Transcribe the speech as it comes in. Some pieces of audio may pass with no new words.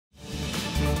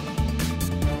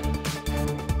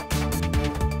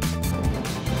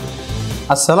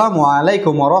আসসালামু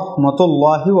আলাইকুম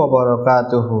রহমতুল্লাহি ওয়া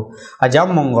বারাকাতুহু। আজ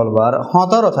মঙ্গলবার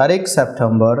 17 তারিখ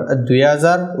সেপ্টেম্বর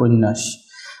 2019।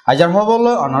 আজাৰ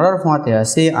খবৰলৈ অনাৰৰ ফোঁতে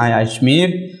আছে আই আজমিৰ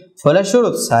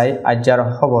ফলেশ্বৰত চাই আজাৰ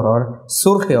খবৰৰ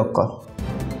চুৰখীসকল।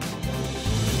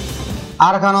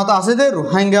 আৰখানত আছে যে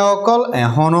ৰোহিংগাসকল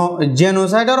এখনো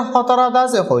জেনোচাইডৰ খতৰাত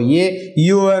আছে হৈয়ে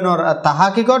ইউএনৰ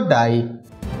তাহাকিকত দায়ী।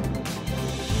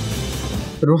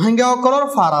 ৰোহিংগাসকলৰ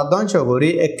ফাৰা ধ্বংস কৰি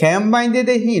কেম্প বান্ধি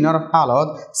দে হীনৰ হালত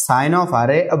চাইন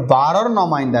ফাৰে 12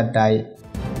 নমাইণ্ডাৰ দায়ী।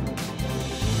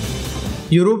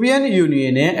 ইউৰোপিয়ান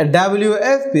ইউনিয়নে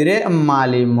WFPৰে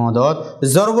মালি মদত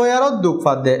জৰবয়াৰত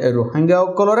দুখপাত দে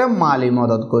ৰোহিংগাসকলৰে মালি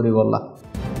মদত কৰিবলা।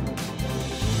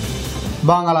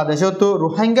 বাংলাদেশতো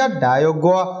ৰোহিংগা দায়জ্ঞ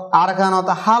আৰখানত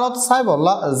হালত চাই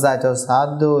বলা যাইতো সাদ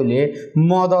দলে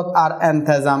মদত আর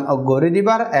এন্তেজাম গড়ি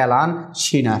দিবার এলান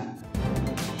চীনার।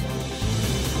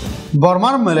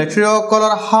 বর্মার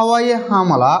মিলিটারিসকলৰ হাৱাই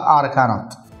হামলা আৰখানত।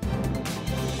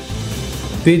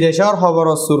 বিদেশৰ খবৰৰ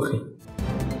চুৰখি।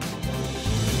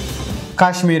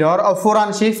 কাশ্মীৰৰ ফুৰান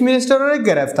চিফ মিনিষ্টাৰৰে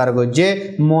গ্ৰেফতাৰ কৰিছে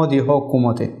মোদী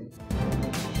হুকুমতে।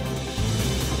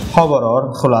 খবৰৰ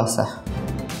খোলাসা।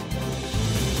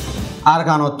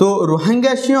 আৰখানতো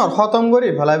ৰোহিংগা সিংহৰ খতম কৰি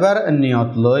পেলাইবাৰ নিয়ত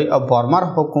লৈ বৰ্মাৰ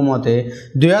হুকুমতে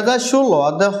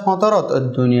 2016-17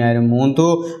 দুনিয়াৰ মনটো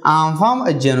আমফাম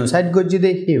জেনোসাইড গজি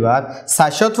দে হিবাত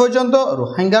 400 পর্যন্ত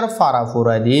ৰোহিংগাৰ ফাৰা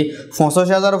ফুৰাই দি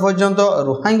 85,000 পর্যন্ত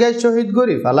ৰোহিংগা শহীদ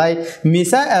কৰি পেলাই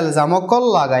মিছা এলজামকল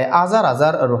লাগাই হাজাৰ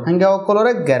হাজাৰ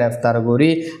ৰোহিংগাসকলৰে গ্ৰেফতাৰ কৰি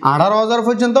 18,000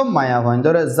 পর্যন্ত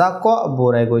মায়াভাইন্দৰে জাক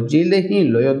বুৰাই গজি দে হি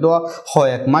লৈ দোৱা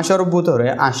 1 মাসৰ ভিতৰে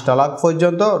 8 লাখ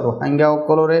পর্যন্ত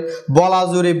ৰোহিংগাসকলৰে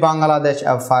বলাজুরি বাংলাদেশ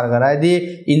ফারগারাই দি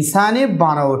ইনসানি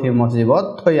বানাউঠি মুসিবত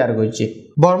তৈয়ার করছে।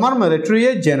 বর্মার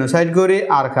মিলিটারিয়ে জেনোসাইড করে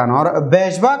আরখানর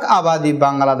বেশভাগ আবাদি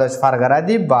বাংলাদেশ ফারগারাই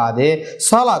দি বাদে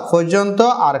 6 লাখ পর্যন্ত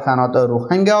আরখানত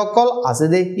ৰোহিংগাসকল আছে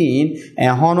দেখিন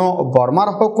এখনো বর্মার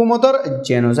হুকুমতর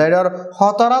জেনোসাইডর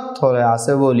খতরাত থলে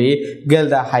আছে বলি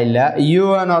গেলদা হাইলা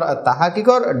ইউএনর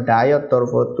তাহাকিকর ডায়ত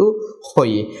তরফতো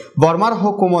হয়ে বর্মার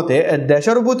হুকুমতে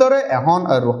দেশের ভিতরে এখন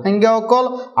ৰোহিংগাসকল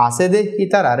আছে দেখি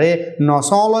তারারে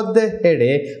নসলত দে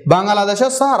হেডে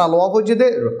বাংলাদেশের সাহারা লোয়া পর্যন্ত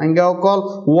ৰোহিংগাসকল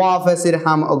ওয়াফেসির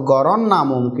হাম গরণ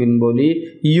নামুমকিন বলি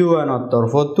ইউএনৰ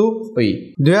তরফতো হই।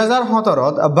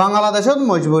 2017 বাংলাদেশত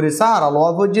মজবুরি সাহারা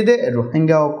লোয়া পর্যন্ত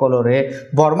ৰোহিংগাসকলরে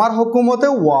বর্মার হুকুমতে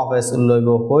ওয়াফেস লইব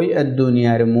হই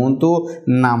দুনিয়ার মনটো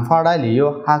নাম ফাড়াইলিও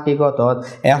হাকিকতত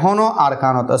এখনো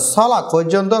আরখানত 6 লাখ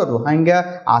পর্যন্ত ৰোহিংগা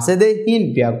আছে দে হিন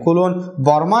ব্যাকুলন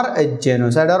বর্মার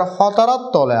জেনোসাইডর খতরাত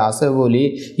তলে আছে বলি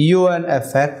ইউএন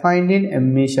ফ্যাক্ট ফাইন্ডিং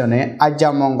মিশনে আজ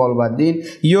মঙ্গলবার দিন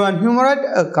ইউএন হিউম্যান রাইট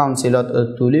কাউন্সিলত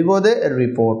তুলিব দে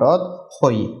রিপোর্টত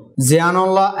হই।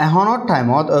 জিয়ানুল্লাহ এখনৰ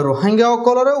টাইমত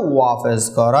ৰোহিংগাসকলৰে ওয়াফেজ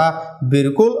কৰা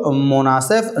বিলকুল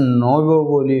মুনাসেফ নব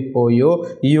বলি হইও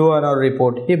ইউএনৰ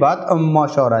রিপোর্ট হিবাত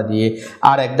মশরা দিয়ে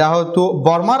আর একটা হতো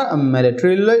বর্মার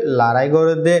মিলিটারিলৈ লড়াই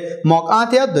করে দে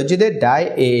মকাতিয়া দজিদে ডাই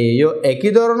এও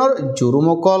একই ধরনের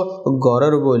জুরুমকল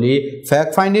গড়ৰ বলি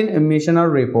ফ্যাক্ট ফাইন্ডিং মিশনের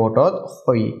রিপোর্টত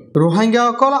হই।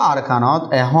 ৰোহিংগাসকল আরখানত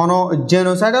এখনো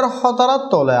জেনোসাইডৰ খতরাত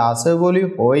তলে আছে বলি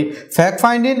হই ফ্যাক্ট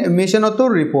ফাইন্ডিং মিশনতো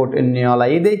রিপোর্ট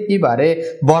নিয়লাই দে ইবারে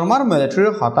বর্মার মিলিটারি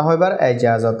হতা হইবার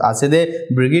এজাজত আছে দে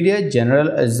ব্রিগেডিয়ার জেনারেল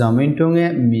জমিনটুঙে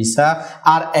মিসা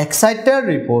আর এক্সাইটার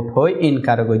রিপোর্ট হই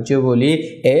ইনকার করছে বলি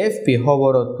এএফপি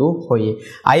খবরতো হয়ে।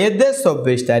 আয়ের দে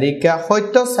 24 তারিখে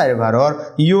সত্য সার্ভারর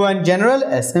ইউএন জেনারেল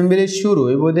অ্যাসেম্বলি শুরু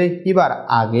হইব দে ইবার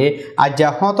আগে আজ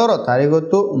 17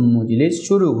 তারিখতো মজলিস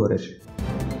শুরু করে।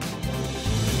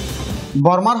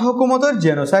 বর্মার হুকুমতের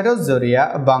জেনোসাইডৰ জরিয়া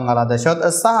বাংলাদেশত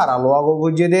সাহারা লোৱা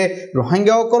বুঝে দে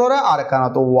ৰোহিংগাসকলৰে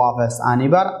আরখানত ওয়াফেস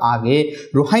আনিবার আগে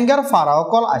ৰোহিংগাৰ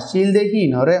ফাৰাসকল আছিল দেখি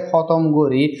নরে খতম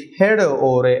কৰি হেড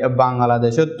ওরে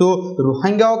বাংলাদেশতো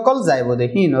ৰোহিংগাসকল যাইব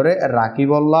দেখি নরে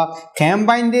রাখিবল্লা কেম্প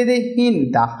বাইন্ধে দেখিন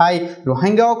দেখাই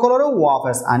ৰোহিংগাসকলৰে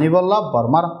ওয়াফেস আনিবল্লা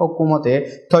বর্মার হুকুমতে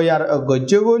তৈয়ার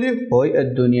গজ্য বলি হই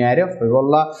দুনিয়ারে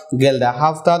হইবল্লা গেলদা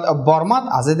হাফতাত বর্মাত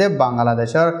আছে দে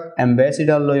বাংলাদেশের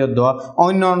এম্বাসিডার লৈ দোয়া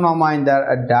অন্য নমাইন্দার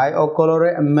ডাই অকলরে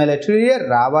মিলিটারিয়ে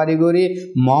রাবারি গরি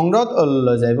মংরত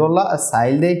লৈ যাইবলা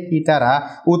চাইল দে হিতারা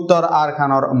উত্তর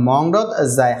আরখানর মংরত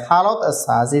যাই হালত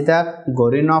সাজিতা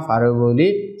গরি নফারে বলি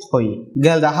হই।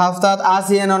 গেলদা হাফতাত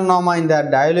আসিয়ানর নমাইন্দার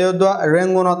ডাই লৈ দোয়া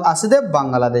রেঙ্গুনত আছে দে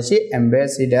বাংলাদেশি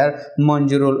এম্বাসিডার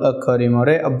মঞ্জুরুল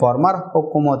করিমরে বর্মার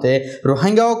হুকুমতে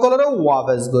ৰোহিংগা অকলরে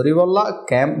ওয়াফেস গরি বল্লা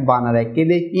ক্যাম্প বানা রেখে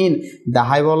দেখিন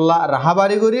দাহাই বল্লা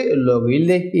রাহাবারি গরি লগিল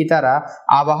দে হিতারা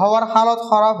আবহাওয়ার হালত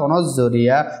খরাপনৰ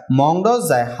জৰিয়া মংড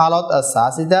যায় হালত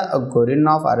সাচিদা গৰি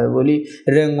নফাৰে বুলি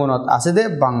ৰেংগুনত আছে দে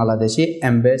বাংলাদেশী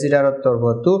এম্বেসিডাৰৰ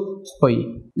তৰফতো হৈ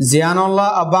জিয়ানুল্লাহ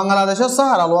বাংলাদেশৰ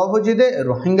সাহাৰা লোৱা বুজিদে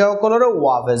রোহিঙ্গাসকলৰ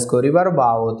ওয়াফেজ কৰিবাৰ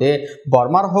বাবতে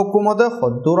বৰ্মাৰ হুকুমতে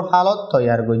সদুৰ হালত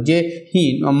তৈয়াৰ গজে হি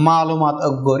মালুমাত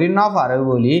গৰি নফাৰে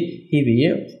বুলি হিবিয়ে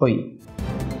হৈ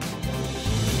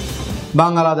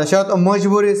বাংলাদেশত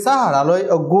মজবুরি সাহারালৈ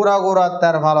গোড়া গোড়া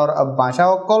তেরফালর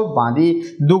বাসাসকল বাঁধি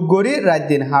দুগরি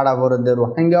রাজ্যিন হাড়া বরদে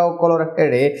রোহিঙ্গাসকলর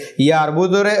হেড়ে ইয়ার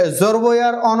বুদরে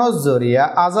জরবয়ার অনজরিয়া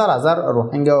হাজার হাজার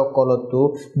রোহিঙ্গাসকলতো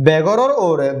বেগরর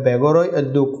ওরে বেগরই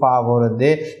দুঃখ পাওয়া বরদে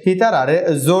হিতারারে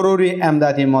জরুরি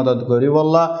এমদাদি মদত করি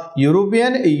বললা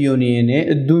ইউরোপিয়ান ইউনিয়নে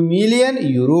 2 million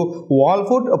euro world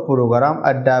food programme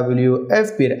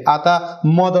WFPর আতা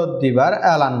মদত দিবার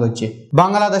এলান করছে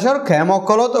বাংলাদেশের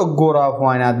খেমকলত গোড়া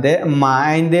ফয়নাদে মা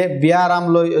আইনদে বিয়ারাম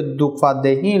লই দুঃখফাদ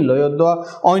দে হিন লই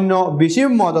অন্য বেশি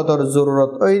মদতর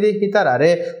জরুরত ওই দে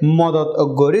হিতারারে মদত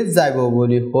গরি যাইব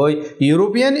বলি হই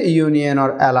ইউরোপিয়ান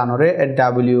ইউনিয়নের এলানরে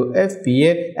WFP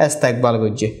এ ইস্তেকবাল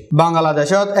করছে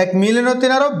বাংলাদেশত 1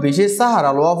 মিলিয়নেরও বেশি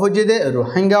সাহারা লোয়া ফজিদে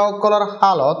রোহিঙ্গাসকলৰ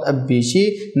হালত বেশি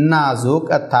নাজুক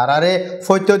তারারে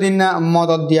ফত্যদিন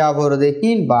মদত দিয়া ভরদে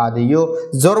হিন বাদিও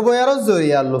জরবয়ার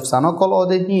জরিয়া লুফসানকল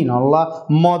ওদে হিন আল্লাহ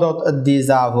মদত দি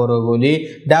যা ভর বলি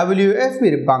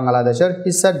WFPর বাংলাদেশের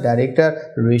হিসাব ডাইরেক্টর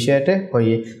রিসেটে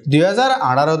হয়ে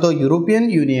 2018 তো ইউরোপিয়ান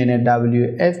ইউনিয়নে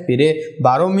WFPরে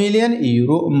 12 মিলিয়ন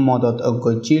ইউরো মদত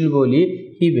গছিল বলি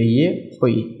হিবেয়ে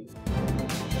হয়ে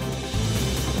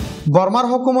বর্মার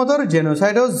হুকুমতর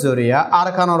জেনোসাইডর জরিয়া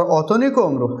আরকানর অতনি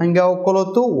কম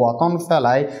রোহিঙ্গাসকলতো ওয়াতন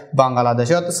ফেলাই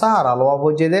বাংলাদেশত সাহারা লোয়া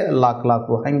বজেদে লাখ লাখ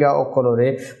রোহিঙ্গাসকলরে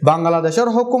বাংলাদেশের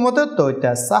হুকুমতে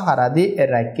তৈতা সাহারা দি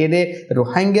রাখে দে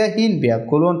রোহিঙ্গাহীন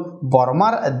বিয়াকুলন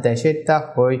বর্মার দেশে তা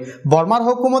হই বর্মার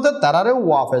হুকুমতে তারারে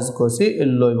ওয়াফেজ গছি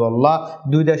লই বল্লা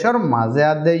দুই দেশের মাঝে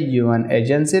আদে UN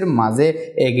এজেন্সির মাঝে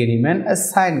এগ্রিমেন্ট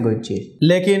সাইন করছে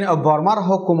লেকিন বর্মার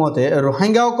হুকুমতে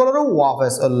রোহিঙ্গাসকলরে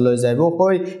ওয়াফেজ লই যাইব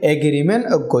হই এগ্রিমেন্ট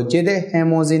গজে দে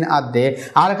হেমোজিন আদে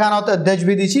আরকানত দেশ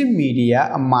বিদেশি মিডিয়া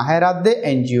মাহের আদে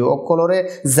NGO অকলরে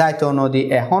যাইত নদী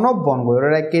এখনো বন করে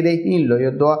রাখে দে হিন লই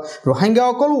রোহিঙ্গা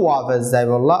অকল ওয়াফেজ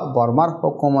যাইবল্লা বর্মার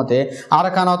হুকুমতে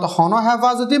আরকানত হন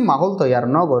হেফাজতি মাহল তৈয়ার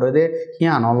ন করে দে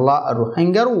হিয়ানল্লা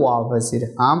রোহিঙ্গার ওয়াফেসির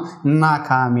হাম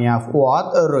নাকামিয়াব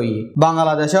ওয়াত রই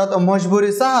বাংলাদেশত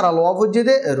মজবুরি সাহারা লোয়া বুঝে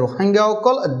দে রোহিঙ্গা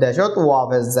অকল দেশত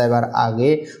ওয়াফেজ যাইবার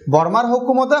আগে বর্মার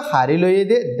হুকুমতে হারি লইয়ে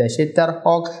দে দেশের তার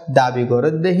হক দাবি করে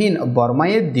দেহিন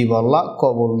বর্মায়ে দিবল্লা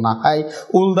কবুল না খায়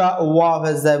উল্দা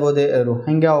ওয়াফেজ যাইব দে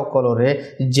রোহিঙ্গা অকলরে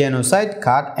জেনোসাইড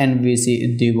কার্ড NVC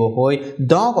দিব হই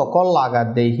দক অকল লাগাত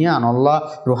দে হিয়ানল্লা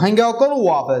রোহিঙ্গা অকল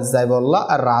ওয়াফেজ যাইবল্লা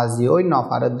রাজি ওই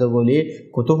নফারত দে বলি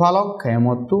কুতুফালক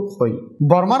খেমতু হই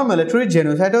বর্মার মিলিটারি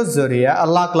জেনোসাইডর জরিয়া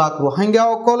লাখ লাখ রোহিঙ্গা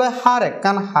অকলে হার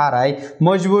একখান হারাই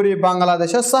মজবুরি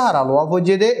বাংলাদেশের সাহারা লোয়া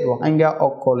বুঝে দে রোহিঙ্গা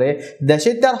অকলে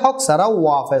দেশে তার হক সারা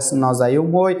ওয়াফেজ নজায়ুম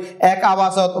হই এক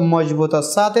আবাসত মজবুতের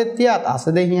সাথে তিয়াত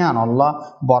আছে দে হিয়ানল্লাহ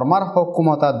বর্মার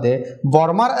হুকুমত দে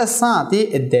বর্মার সাথে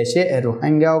দেশে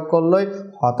রোহিঙ্গা অকলই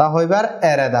হতা হইবার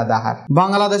এরেদা দাহার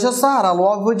বাংলাদেশের সাহারা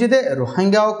লোয়া বুঝে দে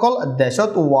রোহিঙ্গা অকল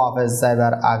দেশত ওয়াফেজ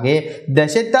যাইবার আগে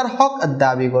দেশে তার হক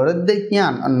দাবি করে দে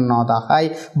হিয়ান নদাখাই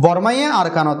বর্মাইয়ে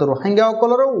আরকানত রোহিঙ্গা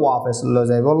অকলরে ওয়াফেজ লো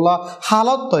যাই বললা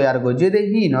হালত তৈয়ার গজে দে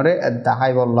হিনরে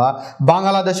দাহাই বললা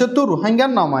বাংলাদেশত তো রোহিঙ্গা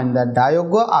নমাইন্দা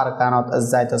ডায়জ্ঞ আরকানত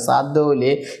যাইতে সাধ্য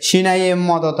হইলে সিনাইয়ে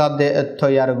মদতার দে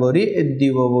তৈয়ার করি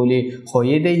দিব বলি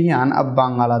হয়ে দে হিয়ান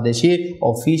বাংলাদেশি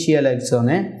অফিসিয়াল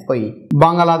একজনে হই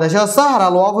বাংলাদেশের সাহারা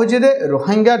লোয়া বুঝে দে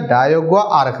রোহিঙ্গা ডায়জ্ঞ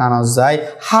আরকানত যাই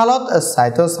হালত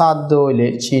সাইতো সাধ্য হইলে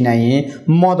সিনাইয়ে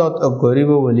মদত করিব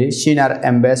বলি সিনার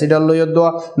এম্বাসিডার লইয়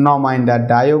দোয়া নমাইন্দা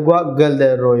ডায়জ্ঞ গেলদে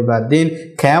রবিবার দিন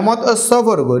খেমত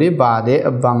সফর করি বাদে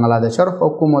বাংলাদেশের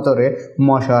হুকুমতরে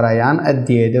মশারায়ান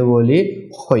দিয়ে দে বলি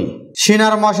হই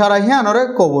সিনার মশারাহিয়ানরে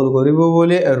কবুল করিব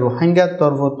বলে রোহিঙ্গার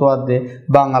তরফতো দে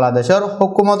বাংলাদেশের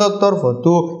হুকুমতের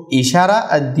তরফতো ইশারা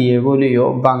দিয়ে বলিও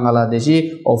বাংলাদেশি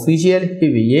অফিসিয়াল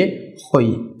হিবিয়ে হই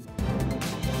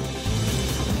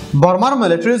বর্মার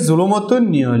মিলিটারি জুলুমত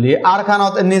নিয়লি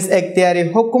আরকানত নিজ এখতিয়ারি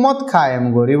হুকুমত কায়েম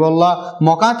করি বললা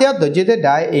মকাতিয়া দজিতে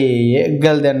ডাই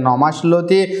গেলদের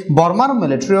নমাসলতি বর্মার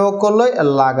মিলিটারি অকলই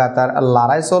লাগাতার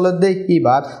লড়াই চলে দে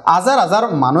হিবাদ হাজার হাজার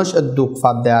মানুষ দুঃখ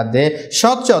ফাদ দেয়া দে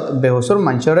শত শত বেহুসুর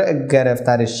মানুষের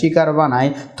গ্রেফতারির শিকার বানাই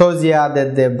তজিয়া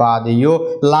দে বাদিও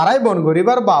লড়াই বন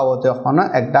করিবার বাবতে হন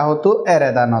একটা হতো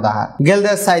এরেদা নদাহা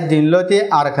গেলদের 7 দিন লতি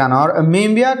আরকানর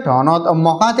মিম্বিয়া টনত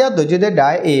মকাতিয়া দজিতে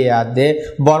ডাই দে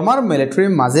বর্মার মিলিটারি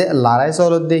মাঝে লড়াই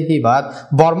চলত দেখিবাত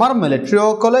বর্মার মিলিটারি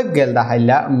সকলে গেলদা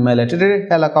হাইলা মিলিটারির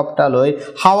হেলিকপ্টার লৈ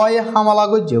হাওয়াই হামলা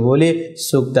গজ্জে বলে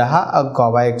সুখদাহা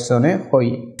গবায়কজনে হই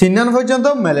 3 পর্যন্ত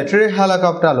মিলিটারি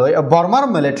হেলিকপ্টার লৈ বর্মার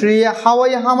মিলিটারি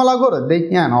হাওয়াই হামলা করে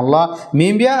দেখিয়ান আল্লাহ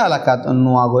মিম্বিয়া এলাকাত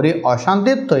নোয়াগরি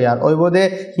অশান্তি তৈয়ার ওইবদে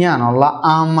হিয়ান আল্লাহ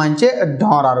আম মানছে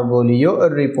ডরার বলিও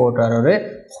রিপোর্টারে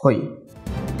হই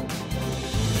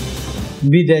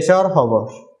বিদেশের খবর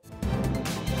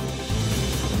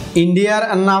ইন্ডিয়ার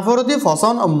নাফরতি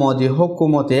ফসন মোদি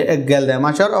হুকুমতে গেলদে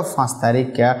মাসের 5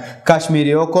 তারিখে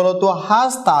কাশ্মীরীয় কলতো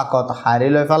হাজ তাকত হারি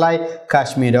লৈ ফেলাই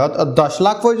কাশ্মীরত 10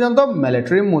 লাখ পর্যন্ত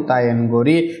মিলিটারি মোতায়েন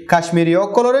করি কাশ্মীরীয়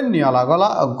কলরে নিয়লাগলা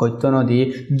গত্য নদী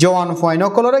জওয়ান ফয়ন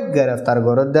কলরে গ্রেফতার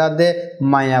করে দেয়া দে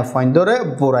মায়া ফয়ন ধরে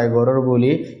বুড়াই গরর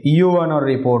বলি ইউএনর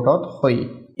রিপোর্টত হই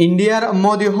ইন্ডিয়ার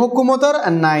মোদি হুকুমতর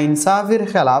নাইনসাফির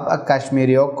খেলাফ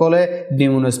কাশ্মীরীয় কলে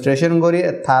ডেমনস্ট্রেশন করি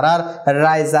তারার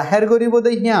রায় জাহের করিব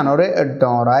দেখিয়ানরে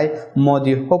ডরাই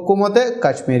মোদি হুকুমতে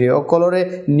কাশ্মীরীয় কলরে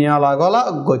নিয়ালাগলা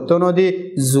গত্য নদী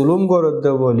জুলুম গরদ্দ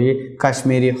বলি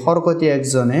কাশ্মীরি হরকতি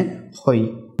একজনে হই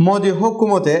মোদি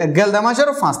হুকুমতে গেলদা মাসের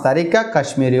 5 তারিখে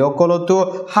কাশ্মীরীয় কলতো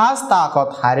হাজ তাকত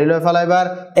হারি লৈ ফেলাইবার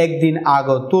একদিন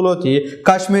আগত তুলতি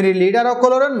কাশ্মীরি লিডার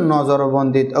কলর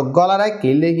নজরবন্দিত গলারায়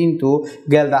কিলে কিন্তু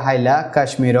গেলদা হাইলা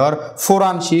কাশ্মীরর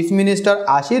ফোরান চিফ মিনিস্টার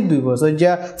 82 বছর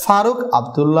যা ফারুক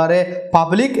আবদুল্লারে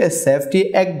পাবলিক সেফটি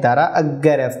এক দ্বারা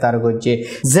গ্রেফতার করছে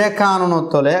যে কানুনত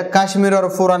তলে কাশ্মীরর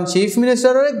ফোরান চিফ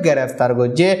মিনিস্টারে গ্রেফতার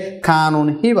করছে কানুন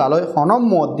হিবালয় হন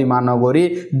মধ্যমানগরী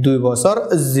 2 বছর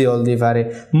জেল দিবারে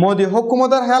মোদি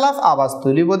হুকুমতের খেলাফ আওয়াজ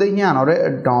তুলিব দেখিয়ানরে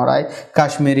ডরাই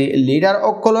কাশ্মীরি লিডার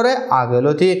অকলরে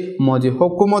আগলতি মোদি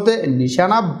হুকুমতে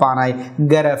নিশানা বানাই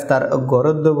গ্রেফতার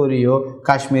গরদ্দ বলিও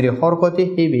কাশ্মীরি হরকতি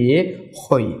হিবিয়ে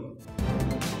হই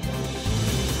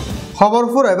খবর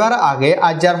ফুরাইবার আগে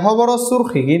আজার খবর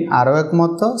সুরখিগিন আরো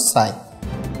একমত চাই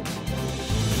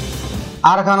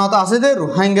আরখানত আছে যে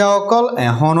রোহিঙ্গা অকল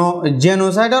এখনো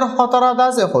জেনোসাইডর খতরাত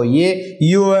আছে হইয়ে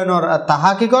ইউএনর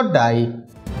তাহাকিকত দায়ী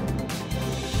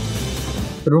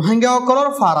রোহিঙ্গা অকলর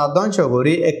ফারাদন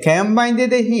চগরি ক্যাম্প বাইন্দে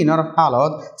দে হিনর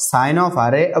হালত সাইন অফ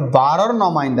আরে 12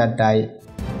 নমাইন্দার দায়ী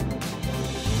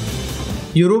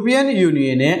ইউরোপিয়ান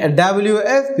ইউনিয়নে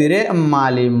WFP রে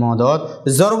মালি মদত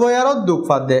জরবয়ারত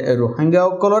দুঃখাত দে রোহিঙ্গা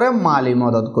অকলরে মালি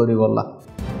মদত করি বললা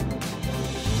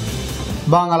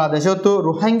বাংলাদেশত তো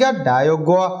রোহিঙ্গা ডায়গ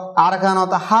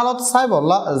আরখানত হালত চাই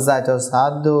বললা যাইত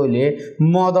সাদ দইলে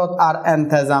মদত আর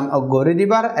এন্তেজাম গড়ি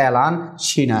দিবার এলান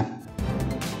সিনার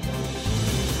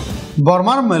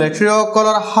বর্মার মিলিটারি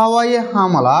অকলর হাওয়াই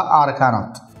হামলা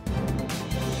আরখানত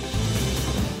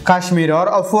কাশ্মীরর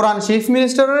ফোরান চিফ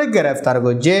মিনিস্টারের গ্রেফতার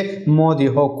করছে মোদি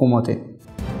হুকুমতে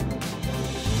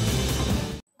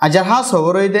আজার হাস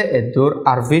খবরইদে এদুর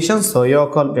আরভিশন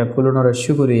সৈয়কল বেকুলনর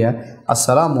শুকরিয়া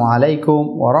আসসালামু আলাইকুম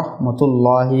ওয়া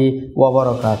রাহমাতুল্লাহি ওয়া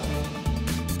বারাকাতুহু